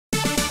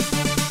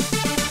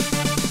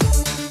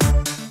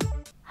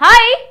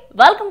Hi,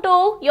 welcome to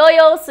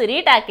YOYO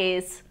Cine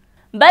Talkies.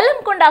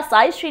 Bellamkonda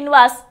Sai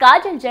Sreenivas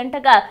Kajal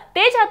జంటగా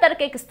Teja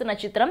తెరకెక్కిస్తున్న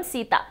చిత్రం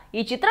సీత.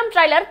 ఈ చిత్రం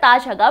ట్రైలర్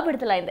తాజాగా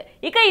విడుదలైంది.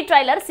 ఇక ఈ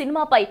ట్రైలర్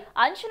సినిమాపై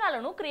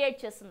అంచనాలను క్రియేట్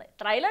చేస్తుంది.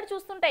 ట్రైలర్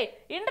చూస్తుంటే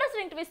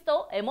ఇంట్రెస్టింగ్ ట్విస్ట్ తో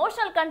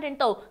ఎమోషనల్ కంటెంట్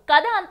తో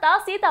కథ అంతా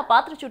సీత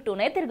పాత్ర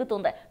చుట్టూనే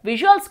తిరుగుతుంది.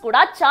 విజువల్స్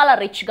కూడా చాలా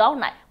రిచ్ గా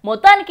ఉన్నాయి.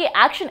 మొత్తానికి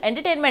యాక్షన్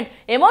ఎంటర్టైన్మెంట్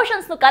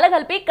ఎమోషన్స్ ను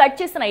కలగలిపి కట్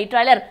చేసిన ఈ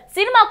ట్రైలర్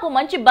సినిమాకు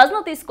మంచి బజ్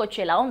ను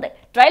తీసుకొచ్చేలా ఉంది.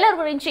 ట్రైలర్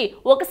గురించి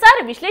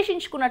ఒకసారి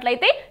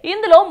విశ్లేషించుకున్నట్లయితే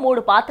ఇందులో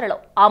 3 పాత్రలు.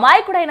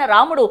 అమాయకుడైన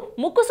రాముడు,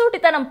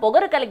 ముక్కుసూటితనం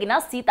పొగరు కలిగిన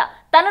సీత,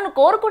 తనను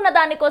కోరుకున్న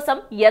దాని కోసం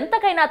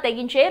ఎంతకైనా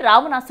తెగించే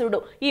రావణాసురుడు,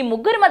 ఈ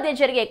ముగ్గురి మధ్య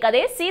జరిగే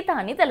కథే సీత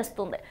అని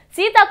తెలుస్తుంది.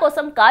 సీత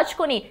కోసం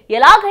కాచుకొని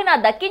ఎలాగైనా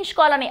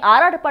దక్కించుకోవాలని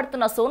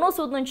ఆరాటపడుతున్న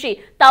సూద్ నుంచి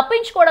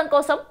తప్పించుకోవడం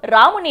కోసం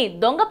రాముని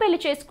దొంగ పెళ్లి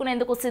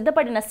చేసుకునేందుకు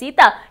సిద్ధపడిన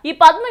సీత ఈ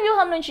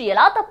పద్మవ్యూహం నుంచి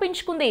ఎలా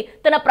తప్పించుకుంది,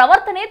 తన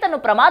ప్రవర్తనే తను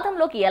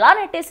ప్రమాదంలోకి ఎలా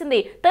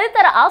నెట్టేసింది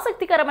తదితర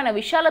ఆసక్తికరమైన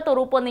విషయాలతో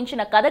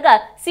రూపొందించిన కథగా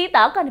సీత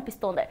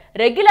కనిపిస్తోంది.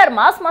 రెగ్యులర్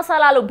మాస్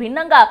మసాలాలు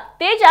భిన్నంగా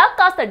తేజ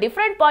కాస్త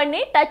డిఫరెంట్ పాయింట్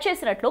ని టచ్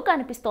చేసినట్లు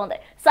కనిపిస్తోంది.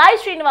 సాయి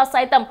శ్రీనివాస్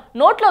సైతం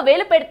నోట్లో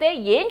వేలు పెడితే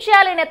ఏం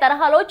చేయాలనే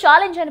తరహాలో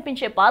ఛాలెంజ్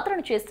అనిపించే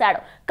పాత్రను చేశాడు.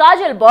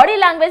 కాజల్ బాడీ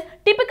లాంగ్వేజ్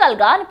టిపికల్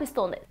గా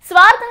అనిపిస్తోంది.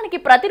 స్వార్థానికి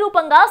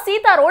ప్రతిరూపంగా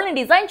సీతా రోల్ ని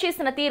డిజైన్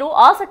చేసిన తీరు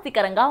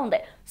ఆసక్తికరంగా ఉంది.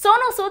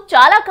 సూద్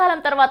చాలా కాలం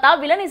తర్వాత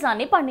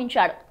విలనిజాన్ని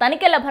పండించాడు.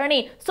 తనికెళ్ల భరణి,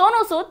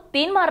 సూద్,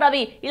 తీన్మార్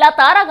రవి ఇలా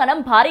తారాగణం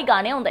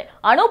భారీగానే ఉంది.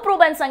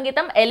 అనూప్రూబన్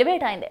సంగీతం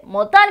ఎలివేట్ అయింది.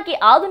 మొత్తానికి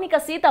ఆధునిక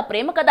సీత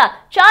ప్రేమ కథ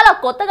చాలా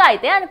కొత్తగా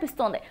అయితే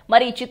అనిపిస్తోంది.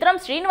 మరి ఈ చిత్రం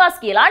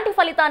శ్రీనివాస్ కి ఎలాంటి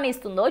ఫలితాన్ని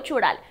ఇస్తుందో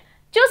చూడాలి.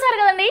 చూసారు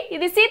కదండి,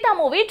 ఇది సీతా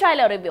మూవీ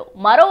ట్రైలర్ రివ్యూ.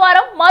 మరో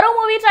వారం మరో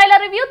మూవీ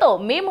ట్రైలర్ రివ్యూతో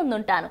మీ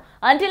ముందుంటాను.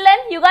 Until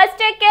then, you guys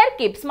take care,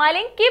 keep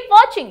smiling, keep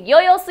watching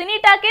YOYO Cine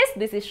Talkies.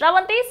 This is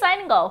Shravanti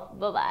signing off.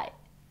 Bye bye.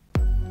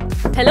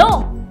 Hello,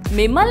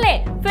 మిమ్మల్నే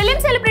ఫిలిం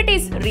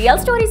సెలబ్రిటీస్ రియల్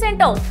స్టోరీస్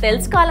ఏంటో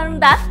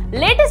తెలుసుకోవాలనుందా?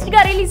 లేటెస్ట్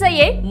గా release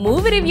అయ్యే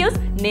movie reviews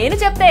నేను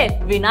చెప్తే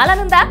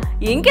వినాలనుందా?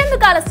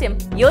 ఇంకెందుకు ఆలస్యం,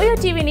 yo-yo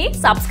టీవీని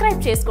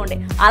సబ్స్క్రైబ్ చేసుకోండి.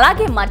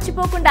 అలాగే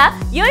మర్చిపోకుండా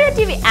యోయో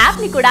టీవీ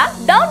యాప్ ని కూడా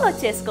డౌన్లోడ్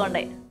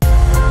చేసుకోండి.